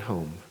driven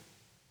home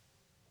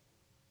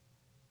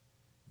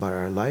by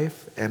our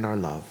life and our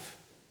love.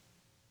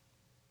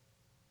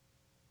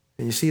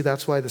 And you see,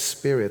 that's why the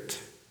Spirit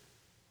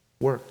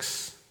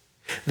works.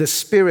 The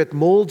Spirit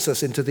molds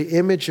us into the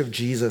image of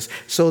Jesus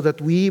so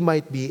that we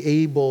might be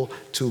able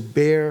to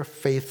bear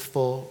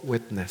faithful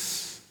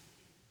witness.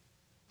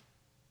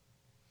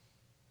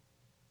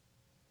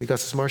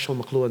 Because as Marshall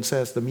McLuhan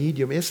says, the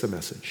medium is the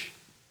message.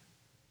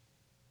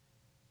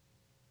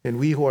 And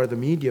we who are the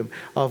medium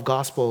of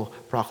gospel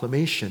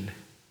proclamation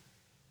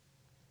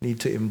need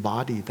to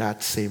embody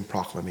that same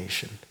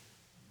proclamation.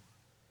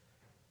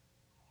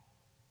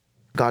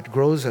 God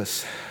grows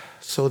us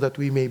so that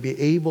we may be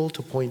able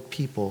to point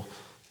people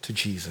to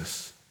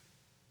Jesus.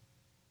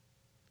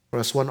 Or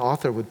as one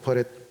author would put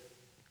it,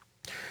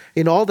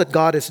 in all that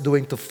God is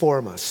doing to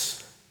form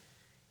us,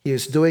 He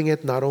is doing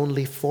it not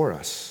only for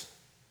us,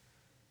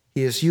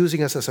 He is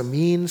using us as a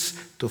means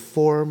to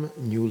form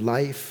new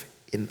life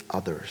in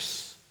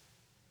others.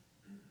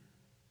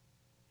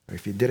 Or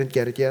if you didn't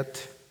get it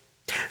yet,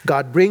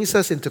 God brings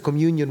us into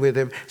communion with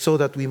Him so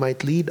that we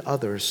might lead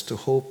others to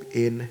hope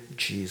in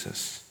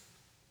Jesus.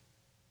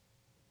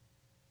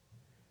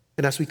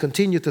 And as we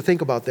continue to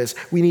think about this,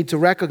 we need to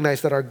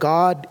recognize that our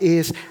God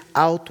is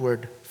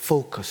outward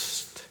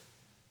focused.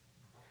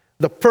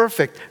 The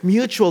perfect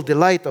mutual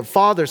delight of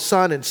Father,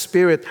 Son, and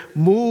Spirit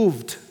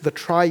moved the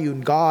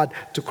triune God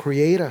to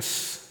create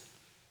us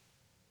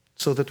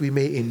so that we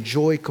may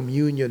enjoy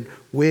communion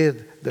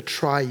with the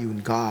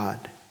triune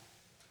God.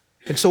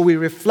 And so we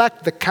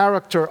reflect the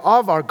character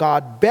of our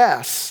God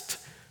best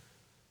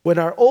when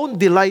our own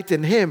delight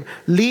in Him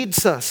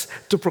leads us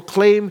to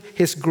proclaim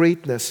His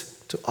greatness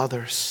to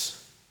others.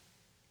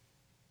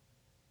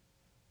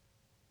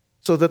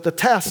 So that the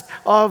test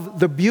of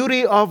the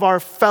beauty of our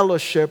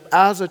fellowship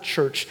as a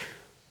church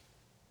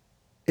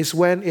is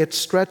when it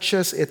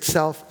stretches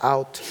itself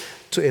out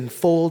to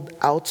enfold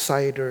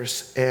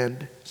outsiders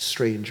and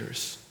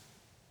strangers.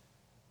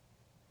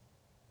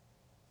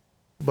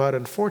 But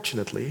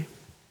unfortunately,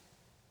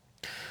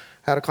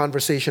 I had a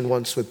conversation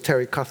once with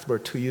Terry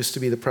Cuthbert, who used to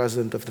be the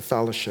president of the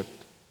fellowship.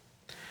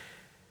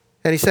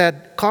 And he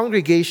said,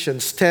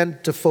 congregations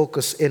tend to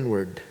focus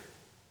inward.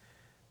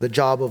 The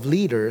job of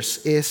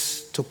leaders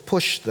is to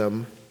push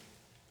them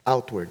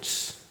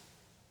outwards.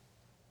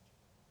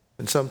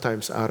 And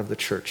sometimes out of the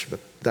church, but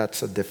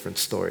that's a different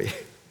story.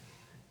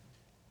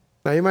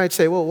 Now you might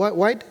say, well,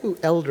 why do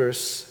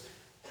elders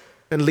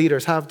and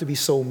leaders have to be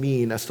so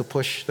mean as to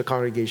push the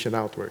congregation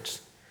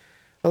outwards?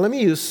 Well, let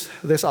me use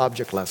this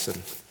object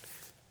lesson.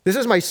 This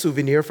is my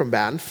souvenir from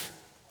Banff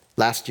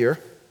last year.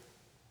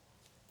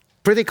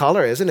 Pretty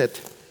color, isn't it?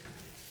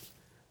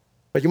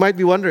 But you might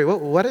be wondering, well,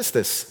 what is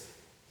this?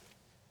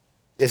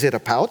 Is it a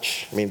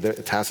pouch? I mean,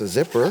 it has a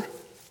zipper.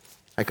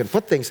 I can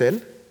put things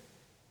in.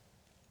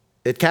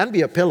 It can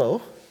be a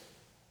pillow,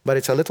 but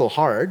it's a little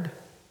hard.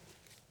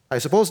 I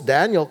suppose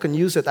Daniel can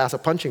use it as a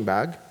punching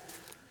bag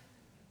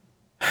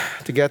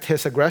to get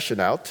his aggression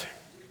out.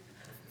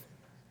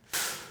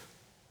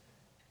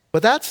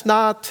 But that's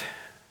not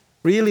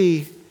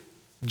really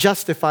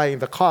justifying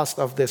the cost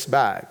of this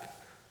bag.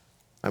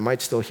 I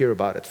might still hear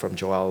about it from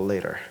Joel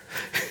later.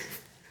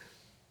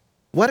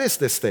 What is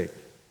this thing?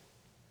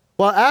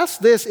 Well, as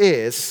this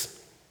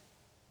is,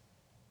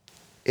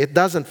 it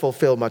doesn't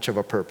fulfill much of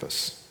a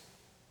purpose.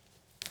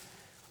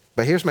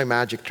 But here's my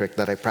magic trick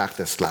that I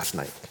practiced last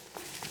night.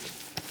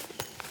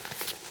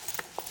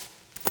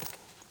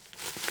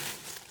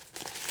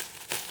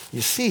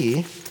 You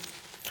see,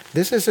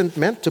 this isn't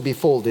meant to be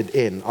folded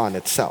in on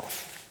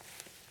itself.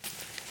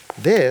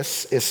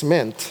 This is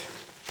meant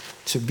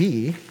to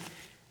be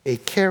a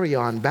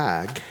carry-on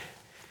bag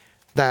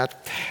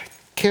that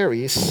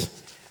carries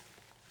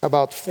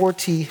about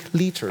 40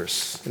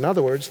 liters. In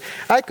other words,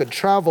 I could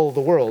travel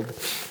the world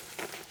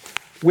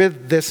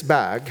with this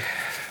bag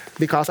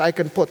because I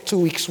can put 2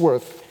 weeks'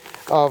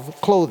 worth of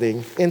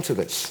clothing into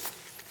this,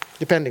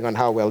 depending on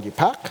how well you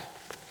pack.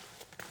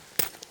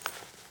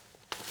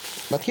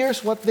 But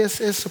here's what this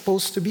is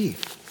supposed to be.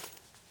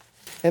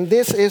 And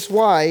this is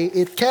why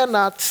it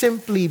cannot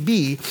simply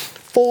be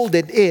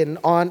folded in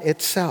on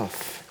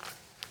itself.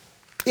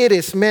 It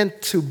is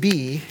meant to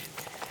be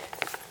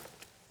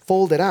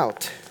folded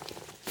out.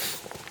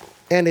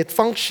 And it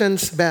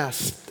functions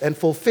best and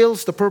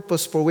fulfills the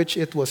purpose for which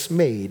it was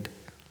made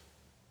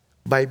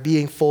by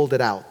being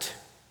folded out.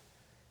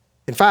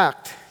 In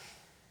fact,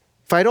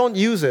 if I don't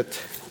use it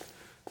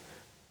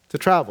to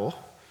travel,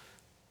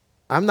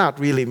 I'm not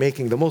really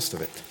making the most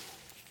of it.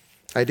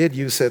 I did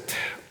use it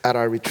at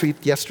our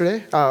retreat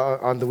yesterday,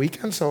 on the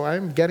weekend, so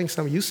I'm getting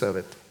some use of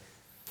it.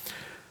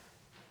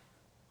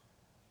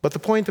 But the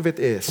point of it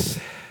is,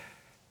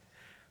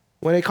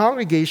 when a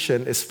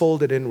congregation is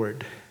folded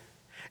inward,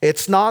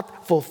 it's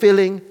not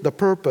fulfilling the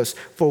purpose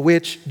for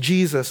which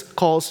Jesus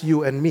calls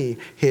you and me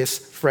his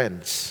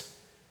friends.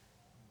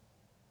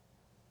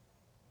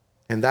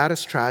 And that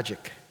is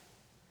tragic.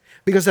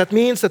 Because that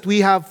means that we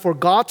have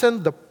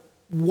forgotten the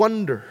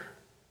wonder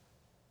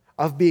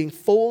of being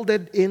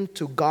folded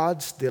into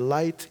God's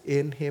delight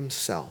in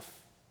himself.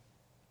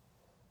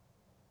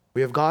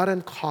 We have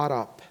gotten caught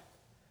up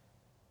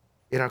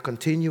in our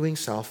continuing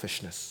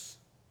selfishness.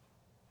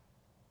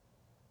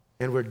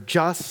 And we're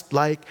just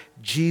like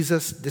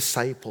Jesus'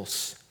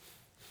 disciples,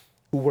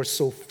 who were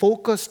so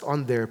focused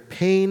on their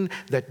pain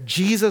that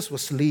Jesus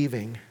was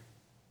leaving,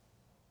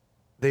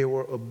 they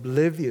were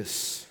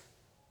oblivious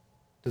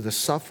to the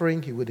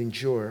suffering he would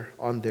endure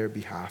on their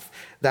behalf.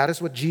 That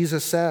is what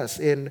Jesus says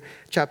in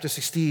chapter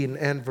 16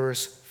 and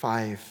verse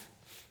 5.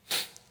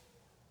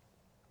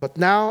 But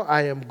now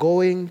I am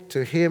going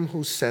to him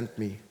who sent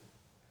me.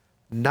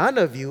 None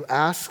of you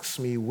asks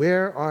me,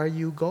 where are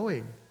you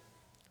going?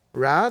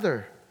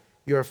 Rather,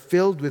 you are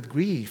filled with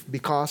grief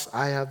because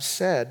I have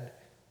said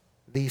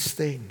these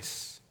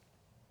things.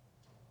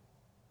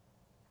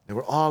 They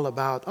were all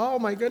about, oh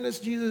my goodness,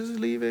 Jesus is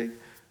leaving.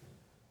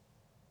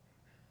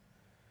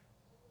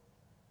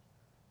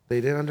 They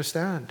didn't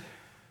understand.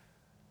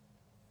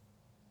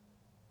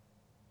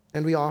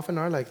 And we often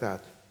are like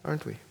that,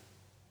 aren't we?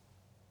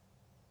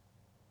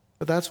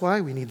 But that's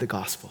why we need the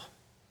gospel.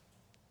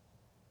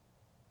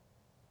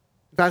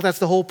 In fact, that's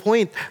the whole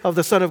point of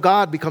the Son of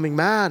God becoming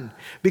man,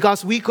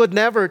 because we could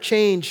never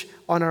change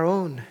on our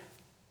own.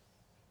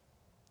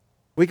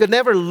 We could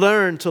never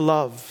learn to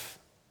love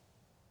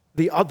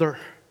the other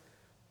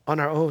on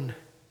our own.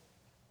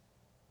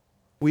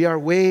 We are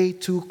way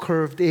too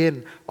curved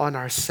in on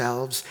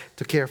ourselves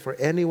to care for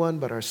anyone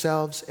but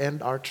ourselves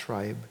and our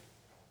tribe.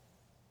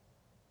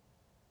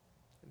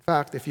 In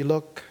fact, if you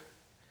look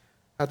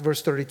at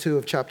verse 32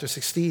 of chapter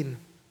 16,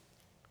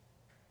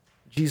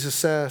 Jesus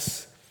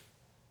says,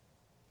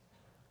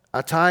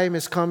 a time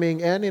is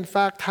coming, and in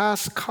fact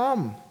has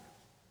come,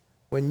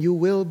 when you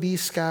will be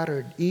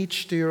scattered,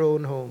 each to your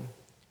own home.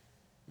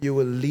 You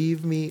will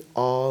leave me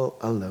all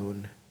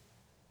alone.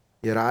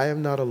 Yet I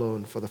am not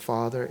alone, for the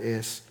Father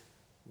is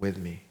with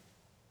me.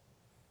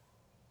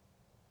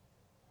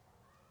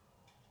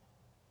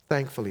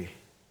 Thankfully,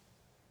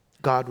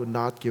 God would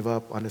not give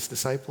up on his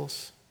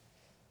disciples.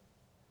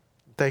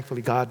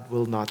 Thankfully, God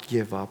will not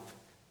give up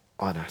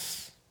on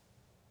us.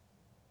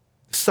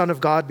 The Son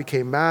of God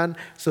became man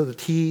so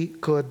that he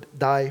could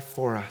die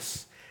for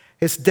us.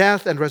 His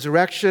death and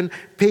resurrection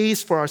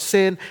pays for our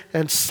sin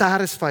and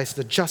satisfies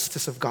the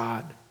justice of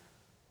God.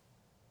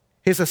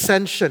 His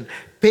ascension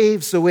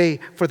paves the way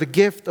for the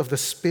gift of the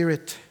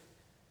Spirit,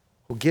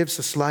 who gives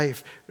us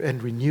life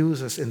and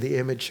renews us in the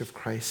image of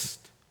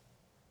Christ.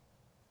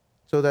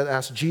 So that,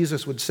 as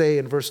Jesus would say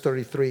in verse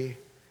 33,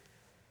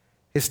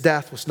 his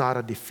death was not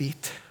a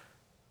defeat,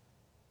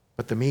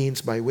 but the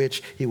means by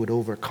which he would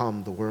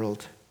overcome the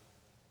world.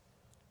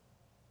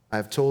 I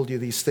have told you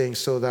these things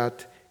so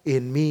that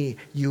in me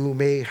you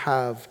may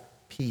have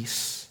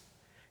peace.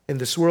 In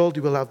this world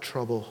you will have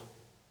trouble,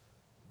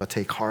 but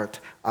take heart,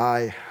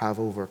 I have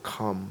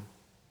overcome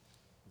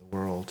the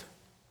world.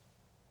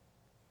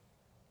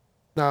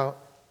 Now,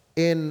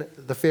 in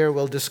the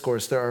farewell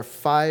discourse, there are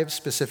 5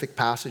 specific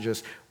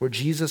passages where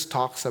Jesus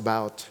talks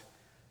about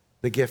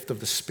the gift of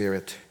the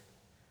Spirit.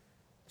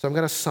 So I'm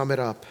going to sum it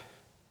up.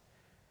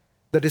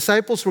 The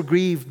disciples were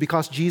grieved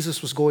because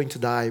Jesus was going to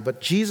die,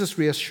 but Jesus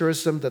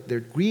reassures them that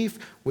their grief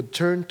would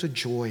turn to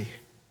joy.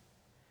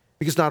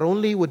 Because not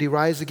only would he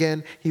rise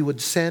again, he would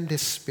send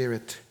his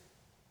Spirit.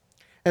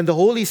 And the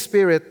Holy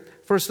Spirit,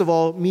 first of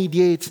all,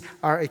 mediates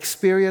our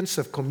experience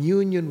of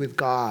communion with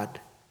God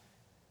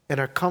and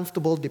our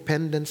comfortable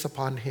dependence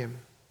upon him.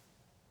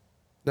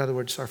 In other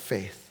words, our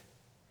faith.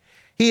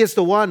 He is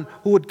the one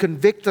who would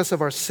convict us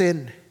of our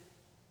sin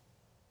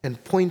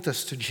and point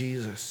us to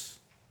Jesus.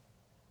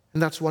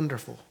 And that's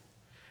wonderful.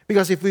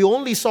 Because if we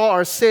only saw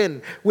our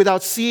sin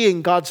without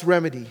seeing God's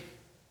remedy,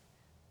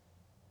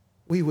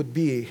 we would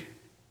be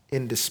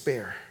in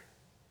despair.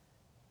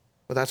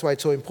 But that's why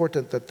it's so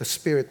important that the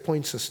Spirit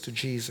points us to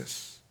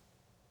Jesus.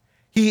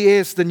 He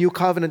is the new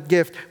covenant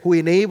gift who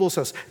enables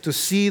us to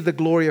see the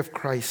glory of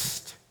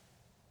Christ,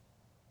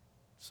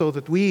 so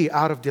that we,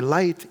 out of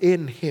delight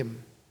in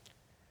him,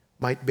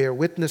 might bear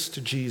witness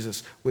to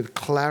Jesus with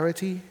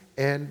clarity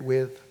and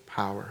with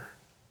power.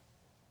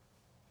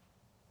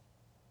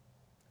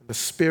 The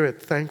Spirit,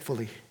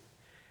 thankfully,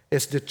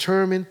 is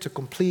determined to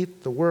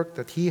complete the work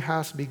that he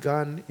has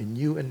begun in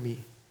you and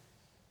me.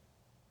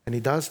 And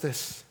he does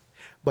this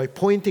by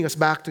pointing us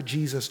back to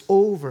Jesus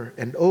over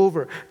and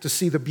over to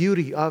see the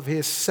beauty of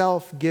his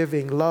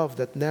self-giving love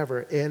that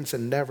never ends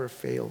and never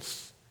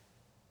fails.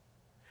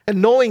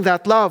 And knowing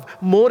that love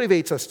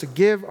motivates us to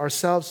give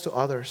ourselves to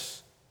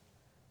others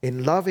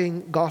in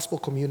loving gospel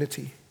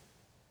community,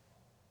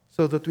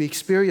 so that we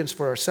experience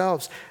for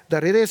ourselves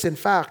that it is in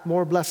fact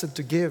more blessed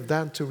to give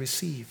than to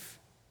receive.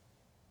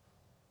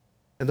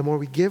 And the more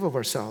we give of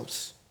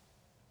ourselves,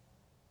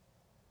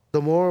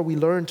 the more we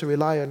learn to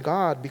rely on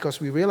God, because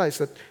we realize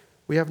that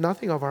we have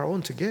nothing of our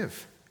own to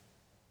give.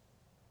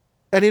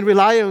 And in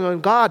relying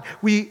on God,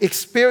 we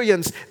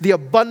experience the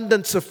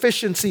abundant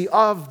sufficiency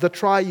of the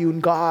triune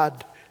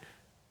God.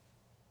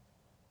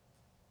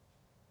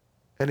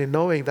 And in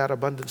knowing that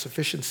abundant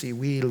sufficiency,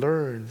 we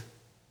learn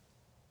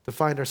to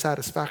find our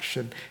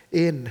satisfaction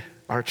in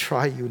our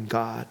triune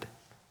God.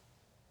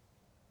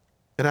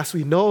 And as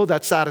we know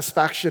that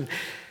satisfaction,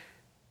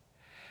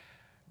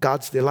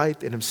 God's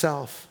delight in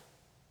himself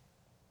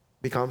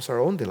becomes our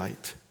own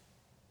delight.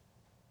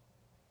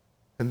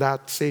 And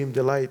that same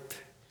delight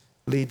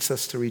leads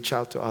us to reach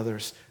out to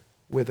others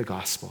with the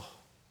gospel.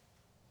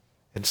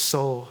 And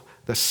so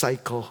the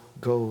cycle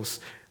goes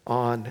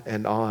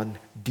on,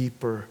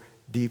 deeper,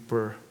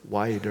 deeper,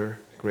 wider,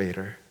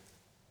 greater.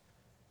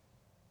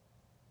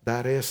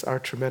 That is our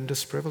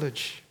tremendous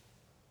privilege.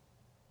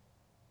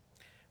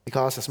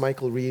 Because, as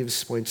Michael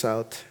Reeves points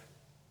out,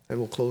 and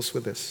we'll close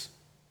with this,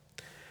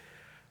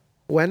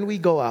 when we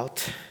go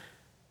out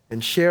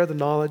and share the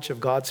knowledge of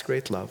God's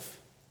great love,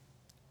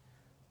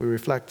 we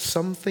reflect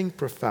something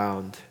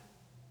profound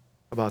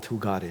about who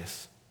God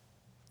is.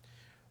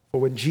 For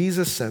when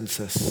Jesus sends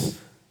us,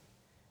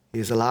 he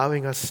is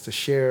allowing us to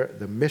share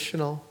the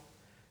missional,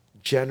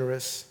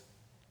 generous,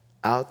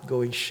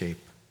 outgoing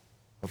shape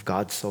of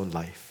God's own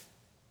life.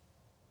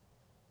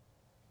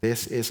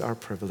 This is our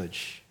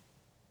privilege,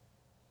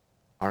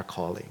 our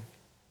calling.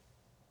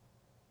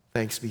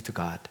 Thanks be to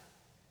God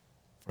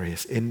for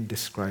his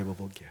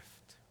indescribable gift.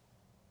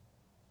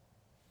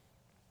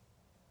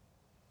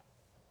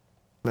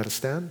 Let us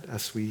stand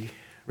as we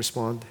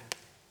respond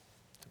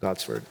to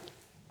God's word.